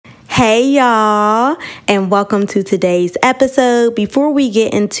Hey y'all, and welcome to today's episode. Before we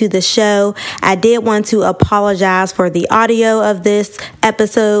get into the show, I did want to apologize for the audio of this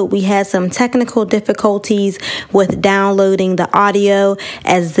episode. We had some technical difficulties with downloading the audio,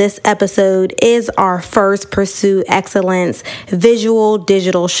 as this episode is our first Pursue Excellence visual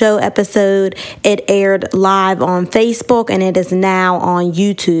digital show episode. It aired live on Facebook and it is now on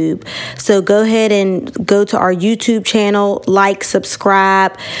YouTube. So go ahead and go to our YouTube channel, like,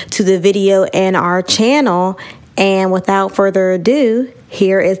 subscribe to the video and our channel. And without further ado,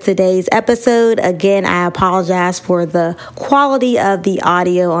 here is today's episode. Again, I apologize for the quality of the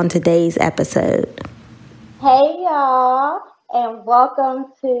audio on today's episode. Hey y'all, and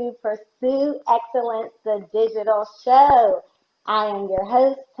welcome to Pursue Excellence, the digital show. I am your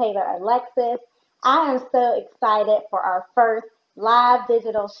host, Taylor Alexis. I am so excited for our first live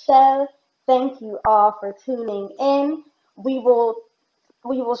digital show. Thank you all for tuning in. We will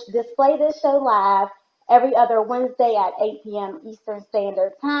display this show live every other Wednesday at 8 p.m. Eastern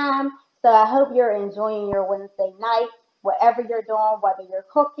Standard Time. So I hope you're enjoying your Wednesday night, whatever you're doing, whether you're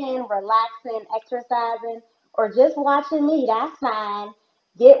cooking, relaxing, exercising, or just watching me, that's fine.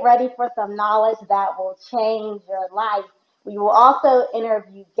 Get ready for some knowledge that will change your life. We will also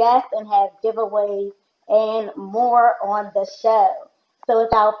interview guests and have giveaways and more on the show. So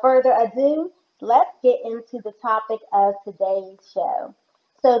without further ado, let's get into the topic of today's show.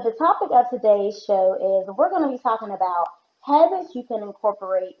 So the topic of today's show is we're going to be talking about habits you can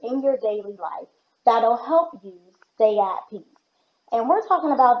incorporate in your daily life that'll help you stay at peace. And we're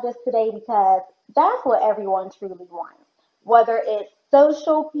talking about this today because that's what everyone truly wants. Whether it's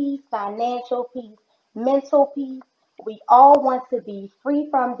social peace, financial peace, mental peace, we all want to be free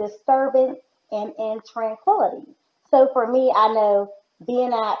from disturbance and in tranquility. So for me, I know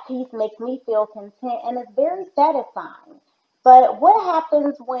being at peace makes me feel content and it's very satisfying. But what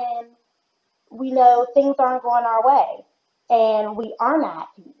happens when we know things aren't going our way and we aren't at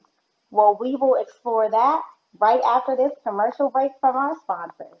peace? Well, we will explore that right after this commercial break from our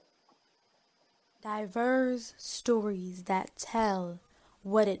sponsors. Diverse stories that tell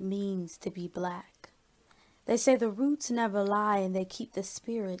what it means to be black. They say the roots never lie and they keep the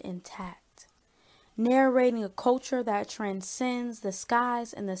spirit intact. Narrating a culture that transcends the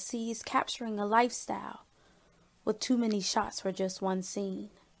skies and the seas, capturing a lifestyle with too many shots for just one scene.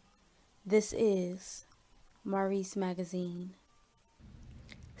 This is Maurice Magazine.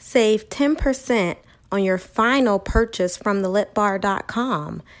 Save 10% on your final purchase from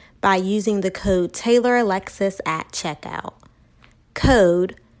thelipbar.com by using the code TaylorAlexis at checkout.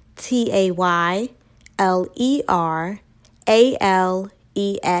 Code TaylorAlexis.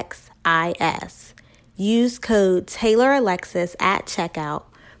 Use code TaylorAlexis at checkout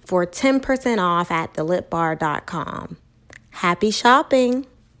for 10% off at thelipbar.com. Happy shopping!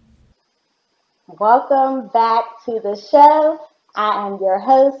 Welcome back to the show. I am your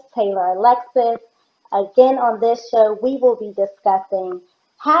host, Taylor Alexis. Again, on this show, we will be discussing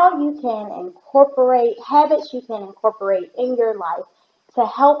how you can incorporate habits you can incorporate in your life to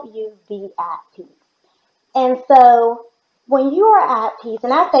help you be at peace. And so when you are at peace,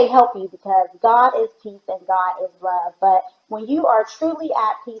 and I say help you because God is peace and God is love, but when you are truly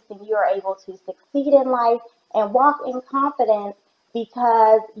at peace and you are able to succeed in life and walk in confidence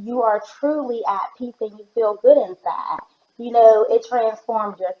because you are truly at peace and you feel good inside, it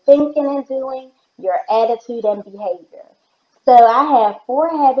transforms your thinking and doing, your attitude and behavior. So I have 4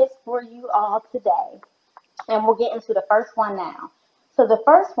 habits for you all today, and we'll get into the first one now. So the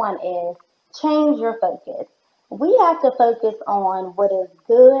first one is change your focus. We have to focus on what is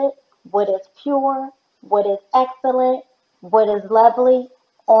good, what is pure, what is excellent, what is lovely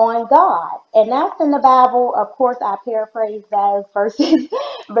on God. And that's in the Bible. Of course, I paraphrase those verses,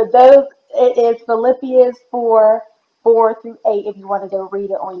 but it is Philippians 4 through 8 if you want to go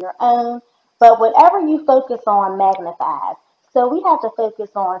read it on your own. But whatever you focus on magnifies. So we have to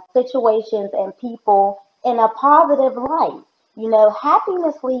focus on situations and people in a positive light.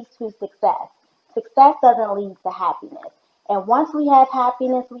 Happiness leads to success. Success doesn't lead to happiness. And once we have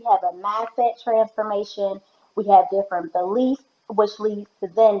happiness, we have a mindset transformation. We have different beliefs, which leads to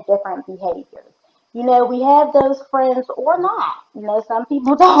then different behaviors. We have those friends or not. Some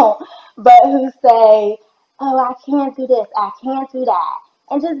people don't, but who say, oh, I can't do this, I can't do that,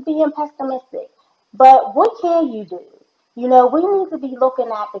 and just being pessimistic. But what can you do? We need to be looking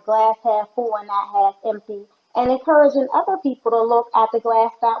at the glass half full and not half empty and encouraging other people to look at the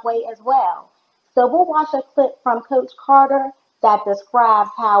glass that way as well. So we'll watch a clip from Coach Carter that describes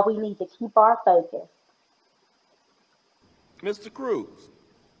how we need to keep our focus. Mr. Cruz,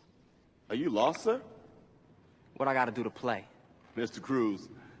 are you lost, sir? What I gotta do to play? Mr. Cruz,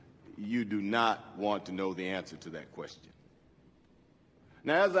 you do not want to know the answer to that question.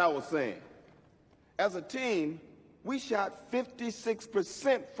 Now, as I was saying, as a team, we shot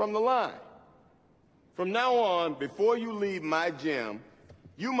 56% from the line. From now on, before you leave my gym,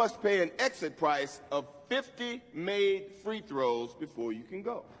 you must pay an exit price of 50 made free throws before you can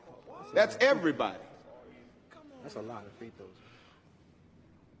go. That's everybody. That's a lot of free throws.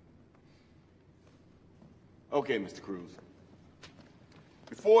 Okay, Mr. Cruz.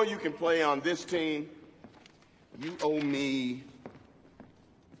 Before you can play on this team, you owe me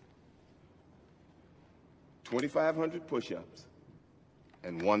 2,500 push-ups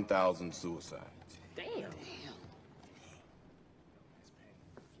and 1,000 suicides. Damn.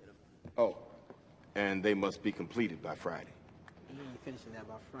 Oh, and they must be completed by Friday. You ain't finishing that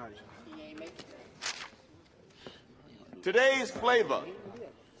by Friday. Today's flavor,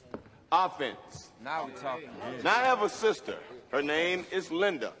 offense. Now we're talking. Now I have a sister. Her name is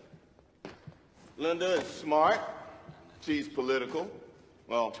Linda. Linda is smart. She's political.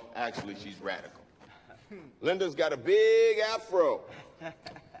 Well, actually, she's radical. Linda's got a big afro.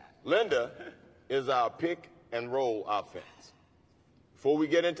 Linda is our pick and roll offense. Before we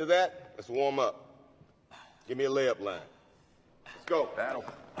get into that, let's warm up. Give me a layup line. Let's go. Battle.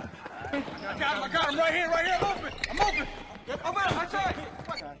 I got him right here. I'm open. I'm out. Outside.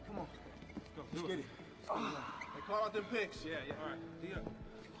 Come on. Let's get it. They call out them picks. Yeah. All right. D up.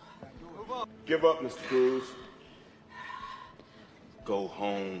 Move up. Give up, Mr. Cruz. Go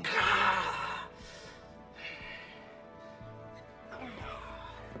home.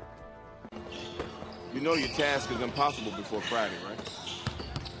 You know your task is impossible before Friday, right?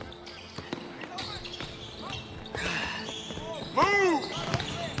 Move!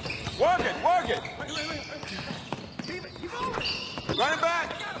 Work it! Keep moving. Run it back!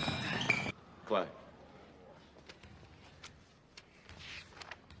 Clay.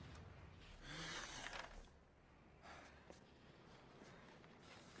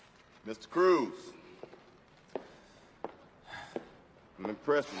 Mr. Cruz, I'm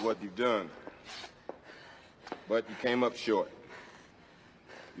impressed with what you've done, but you came up short.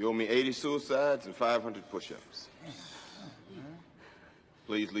 You owe me 80 suicides and 500 push-ups.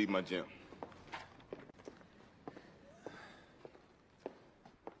 Please leave my gym.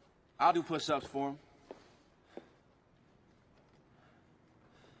 I'll do push-ups for him.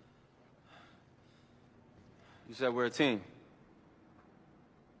 You said we're a team.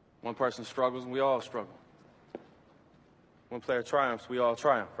 One person struggles and we all struggle. One player triumphs, we all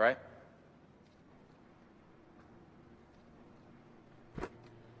triumph, right?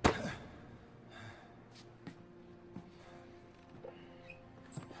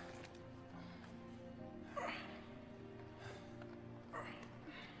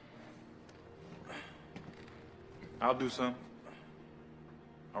 I'll do some.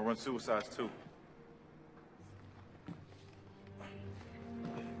 I'll run suicides too.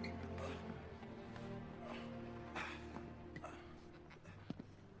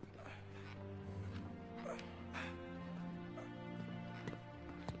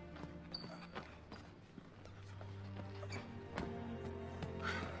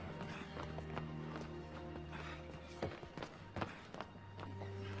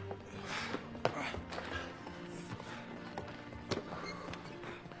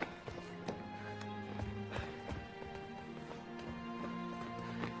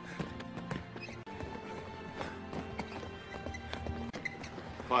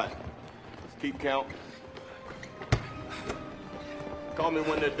 Fine. Let's keep count. Call me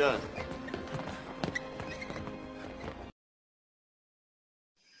when they're done.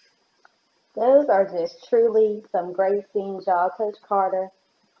 Those are just truly some great scenes, y'all. Coach Carter,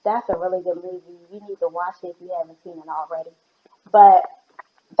 that's a really good movie. You need to watch it if you haven't seen it already. But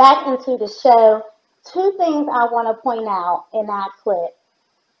back into the show, two things I want to point out in that clip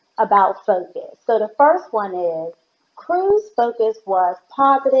about focus. So the first one is Cruz's focus was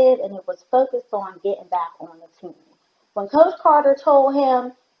positive and it was focused on getting back on the team. When Coach Carter told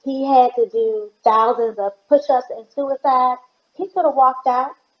him he had to do thousands of push-ups and suicides, he could have walked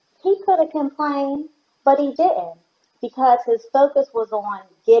out. He could have complained, but he didn't because his focus was on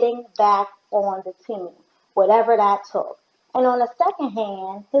getting back on the team, whatever that took. And on the second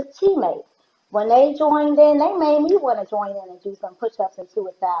hand, his teammates, when they joined in, they made me want to join in and do some push-ups and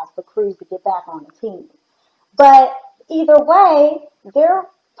suicides for Cruz to get back on the team. But either way, their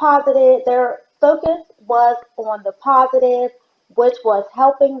focus was on the positive, which was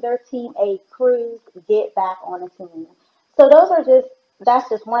helping their teammate Cruz get back on the team. So that's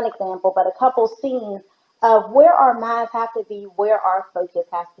just one example, but a couple scenes of where our minds have to be, where our focus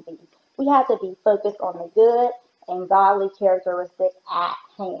has to be. We have to be focused on the good and godly characteristics at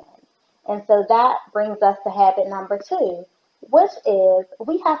hand. And so that brings us to habit number 2, which is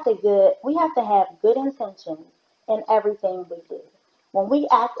we have to have good intentions in everything we do. When we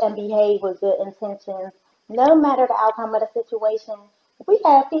act and behave with good intentions, no matter the outcome of the situation, we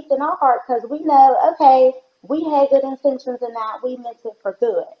have peace in our heart because we know, okay, we had good intentions in that, we meant it for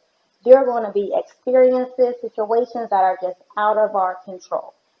good. There are going to be experiences, situations that are just out of our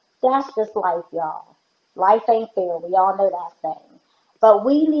control. That's just life, y'all. Life ain't fair. We all know that saying. But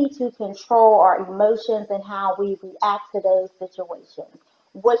we need to control our emotions and how we react to those situations,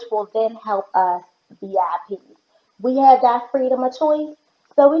 which will then help us be at peace. We have that freedom of choice,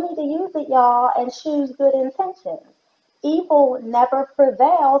 so we need to use it, y'all, and choose good intentions. Evil never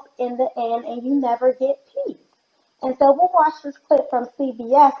prevails in the end, and you never get peace. And so we'll watch this clip from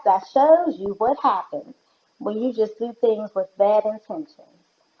CBS that shows you what happens when you just do things with bad intentions.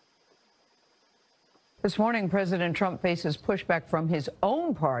 This morning, President Trump faces pushback from his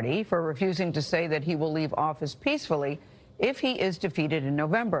own party for refusing to say that he will leave office peacefully if he is defeated in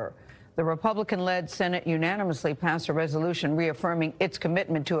November. The Republican-led Senate unanimously passed a resolution reaffirming its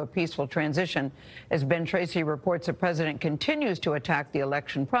commitment to a peaceful transition. As Ben Tracy reports, the president continues to attack the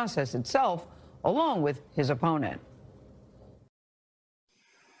election process itself, along with his opponent.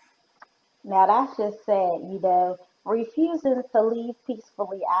 Now that's just sad, refusing to leave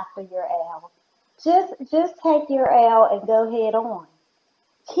peacefully after your L. Just take your L and go head on.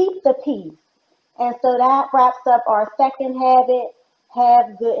 Keep the peace. And so that wraps up our second habit.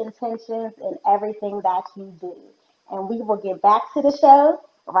 Have good intentions in everything that you do. And we will get back to the show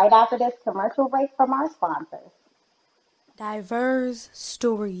right after this commercial break from our sponsors. Diverse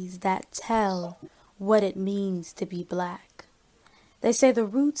stories that tell what it means to be black. They say the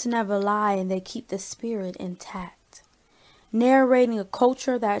roots never lie and they keep the spirit intact. Narrating a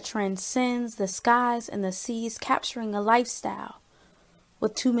culture that transcends the skies and the seas, capturing a lifestyle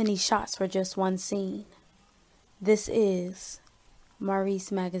with too many shots for just one scene. This is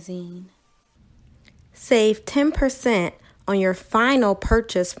Maurice Magazine. Save 10% on your final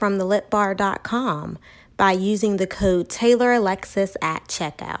purchase from thelipbar.com by using the code TaylorAlexis at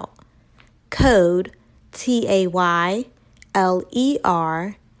checkout. Code TaylorAlexis.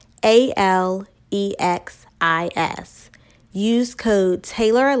 Use code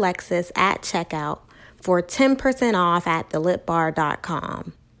TaylorAlexis at checkout for 10% off at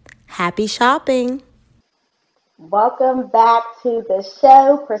thelipbar.com. Happy shopping! Welcome back to the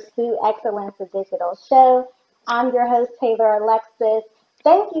show, Pursue Excellence, the digital show. I'm your host, Taylor Alexis.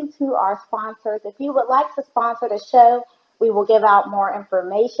 Thank you to our sponsors. If you would like to sponsor the show, we will give out more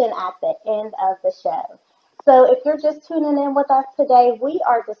information at the end of the show. So if you're just tuning in with us today, we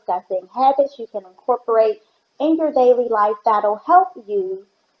are discussing habits you can incorporate in your daily life that'll help you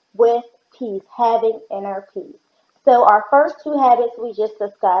with peace, having inner peace. So our first 2 habits we just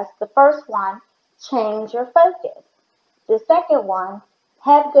discussed. The first one, change your focus. The second one,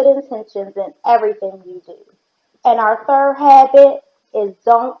 have good intentions in everything you do. And our third habit is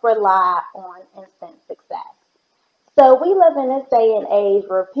don't rely on instant success. So we live in this day and age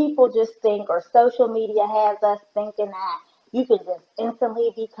where people just think, or social media has us thinking that you can just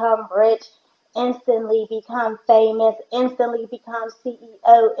instantly become rich, instantly become famous, instantly become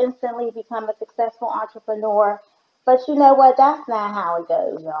CEO, instantly become a successful entrepreneur. But you know what? That's not how it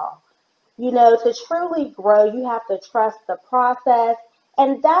goes, y'all. To truly grow, you have to trust the process,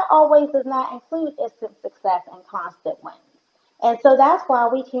 and that always does not include instant success and constant wins. And so that's why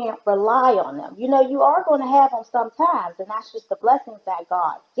we can't rely on them. You are going to have them sometimes, and that's just the blessings that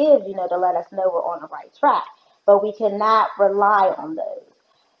God gives, to let us know we're on the right track. But we cannot rely on those.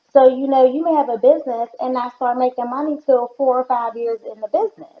 So, you may have a business and not start making money till 4 or 5 years in the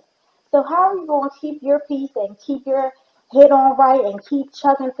business. So how are you going to keep your peace and keep your head on right and keep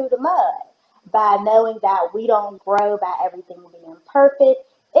chugging through the mud? By knowing that we don't grow by everything being perfect.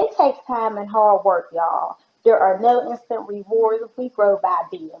 It takes time and hard work, y'all. There are no instant rewards. We grow by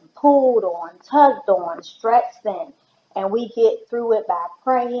being pulled on, tugged on, stretched in, and we get through it by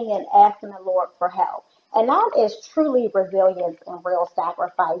praying and asking the Lord for help. And that is truly resilience and real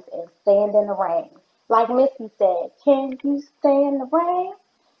sacrifice and stand in the rain. Like Missy said, can you stand the rain?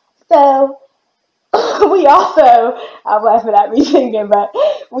 So we also, I'm laughing at me singing, but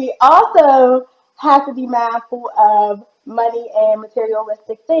we also have to be mindful of money and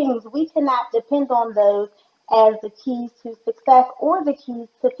materialistic things. We cannot depend on those as the keys to success or the keys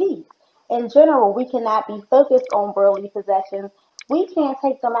to peace. In general, we cannot be focused on worldly possessions. We can't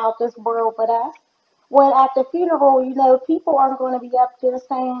take them out this world with us. When at the funeral, people aren't going to be up there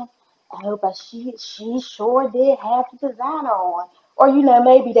saying, oh, but she sure did have the designer on. Or,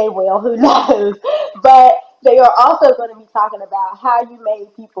 maybe they will, who knows. But they are also going to be talking about how you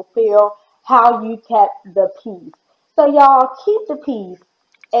made people feel, how you kept the peace. So y'all keep the peace,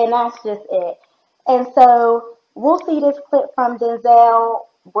 and that's just it. And so we'll see this clip from Denzel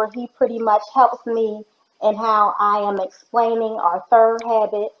where he pretty much helps me in how I am explaining our third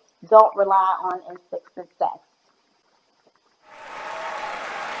habit, don't rely on instant success.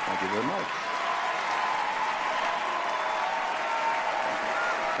 Thank you very much.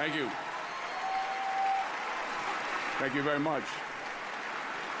 Thank you. Thank you very much.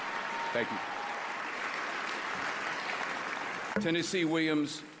 Thank you. Tennessee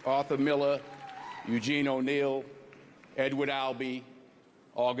Williams, Arthur Miller, Eugene O'Neill, Edward Albee,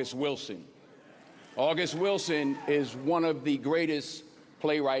 August Wilson. August Wilson is one of the greatest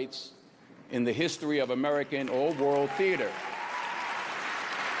playwrights in the history of American or world theater.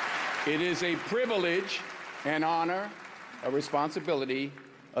 It is a privilege, an honor, a responsibility,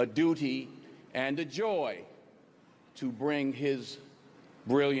 a duty, and a joy to bring his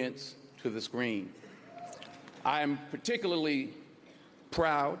brilliance to the screen. I am particularly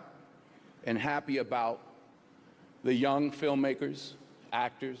proud and happy about the young filmmakers,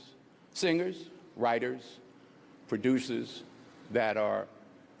 actors, singers, writers, producers that are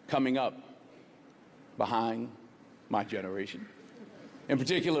coming up behind my generation. In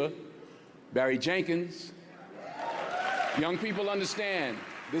particular, Barry Jenkins. Young people understand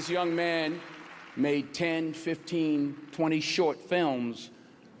this young man made 10, 15, 20 short films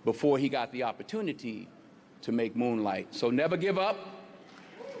before he got the opportunity to make Moonlight. So never give up.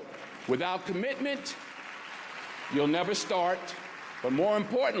 Without commitment, you'll never start. But more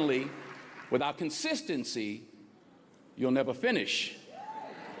importantly, without consistency, you'll never finish.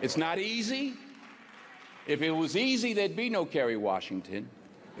 It's not easy. If it was easy, there'd be no Kerry Washington.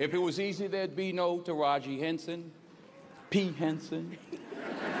 If it was easy, there'd be no Taraji Henson, P. Henson.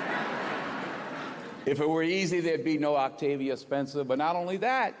 If it were easy, there'd be no Octavia Spencer. But not only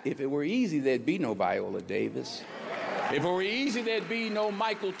that, if it were easy, there'd be no Viola Davis. If it were easy, there'd be no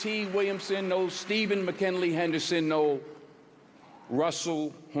Michael T. Williamson, no Stephen McKinley Henderson, no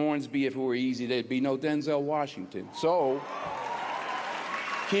Russell Hornsby. If it were easy, there'd be no Denzel Washington. So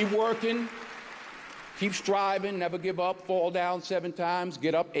keep working, keep striving, never give up, fall down 7 times,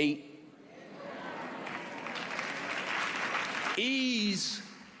 get up 8. Ease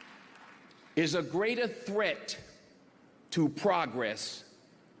is a greater threat to progress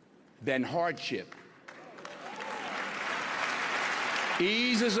than hardship.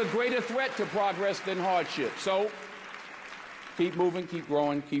 Ease is a greater threat to progress than hardship. So keep moving, keep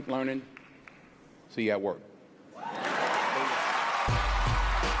growing, keep learning. See you at work.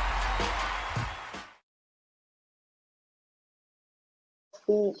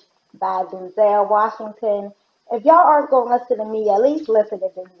 Speech by Denzel Washington. If y'all aren't going to listen to me, at least listen to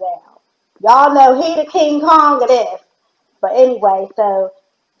Denzel. Y'all know he the King Kong of this. But anyway, so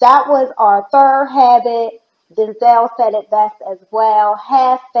that was our third habit. Denzel said it best as well.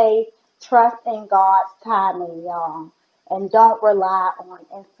 Have faith, trust in God's timing, y'all. And don't rely on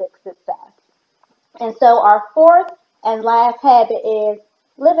instant success. And so our fourth and last habit is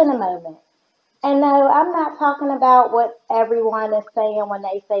live in the moment. And no, I'm not talking about what everyone is saying when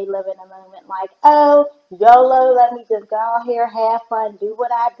they say live in a moment. Like, oh, YOLO, let me just go out here, have fun, do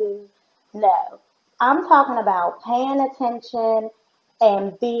what I do. No, I'm talking about paying attention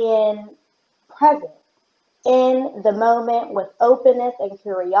and being present in the moment with openness and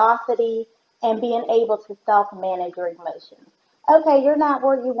curiosity and being able to self-manage your emotions. Okay, you're not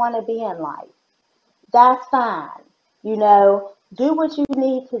where you want to be in life. That's fine. You know, do what you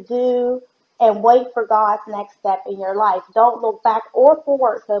need to do and wait for God's next step in your life. Don't look back or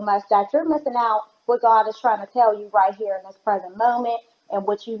forward so much that you're missing out what God is trying to tell you right here in this present moment and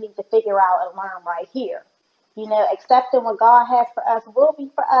what you need to figure out and learn right here. You know, accepting what God has for us will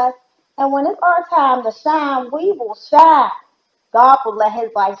be for us. And when it's our time to shine, we will shine. God will let his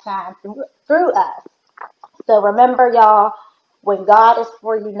light shine through us. So remember, y'all, when God is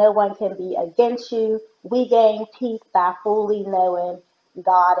for you, no one can be against you. We gain peace by fully knowing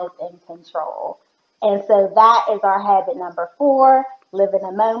God is in control. And so that is our habit number 4, live in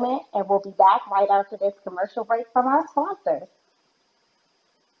a moment. And we'll be back right after this commercial break from our sponsors.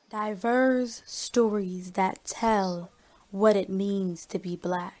 Diverse stories that tell what it means to be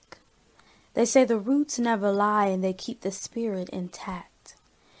black. They say the roots never lie and they keep the spirit intact.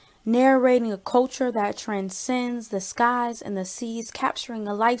 Narrating a culture that transcends the skies and the seas, capturing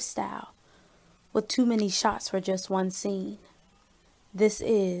a lifestyle with too many shots for just one scene. This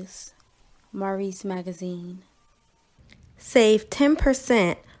is Maurice Magazine. Save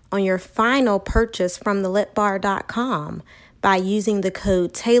 10% on your final purchase from thelipbar.com by using the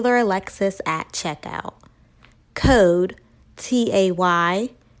code TaylorAlexis at checkout. code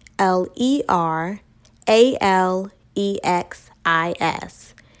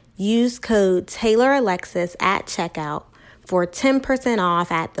TAYLERALEXIS. Use code TaylorAlexis at checkout for 10% off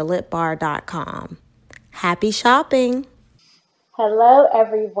at thelipbar.com. Happy shopping! Hello,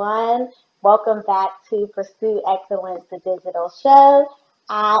 everyone. Welcome back to Pursue Excellence, the digital show.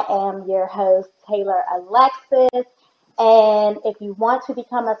 I am your host, Taylor Alexis. And if you want to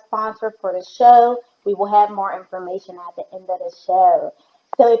become a sponsor for the show, we will have more information at the end of the show.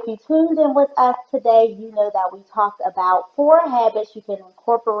 So if you tuned in with us today, you know that we talked about 4 habits you can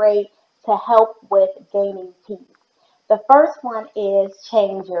incorporate to help with gaining peace. The first one is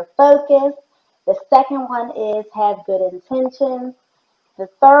change your focus. The second one is have good intentions. The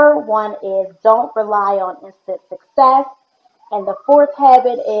third one is don't rely on instant success. And the fourth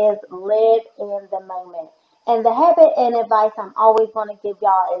habit is live in the moment. And the habit and advice I'm always going to give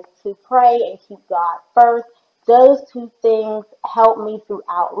y'all is to pray and keep God first. Those 2 things help me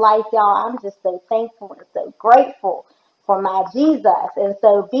throughout life, y'all. I'm just so thankful and so grateful for my Jesus. And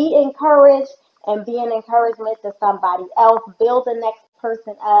so be encouraged and be an encouragement to somebody else. Build the next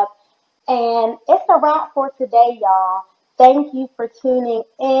person up. And it's a wrap for today, y'all. Thank you for tuning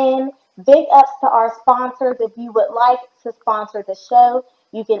in. Big ups to our sponsors. If you would like to sponsor the show,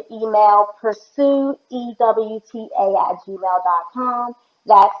 you can email pursueewta@gmail.com.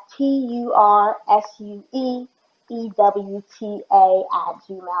 That's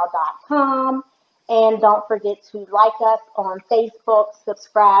pursueewta@gmail.com. And don't forget to like us on Facebook,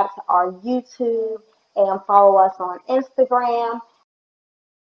 subscribe to our YouTube, and follow us on Instagram.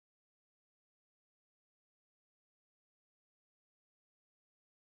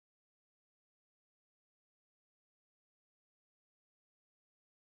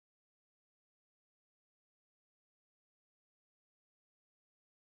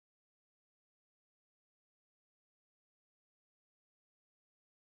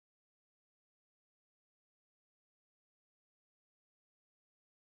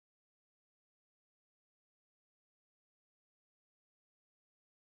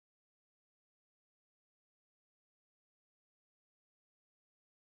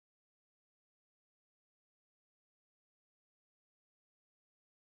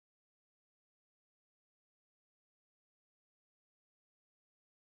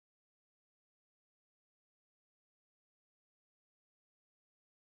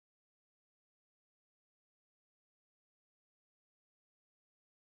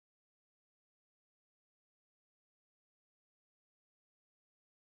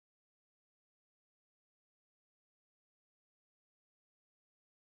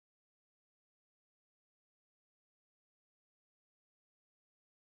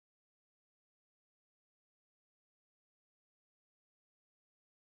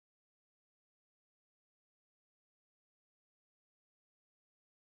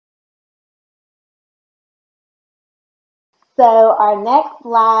 So our next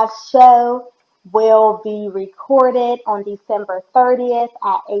live show will be recorded on December 30th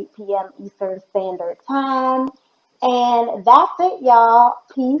at 8 p.m. Eastern Standard Time. And that's it, y'all.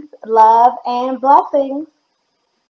 Peace, love, and blessings.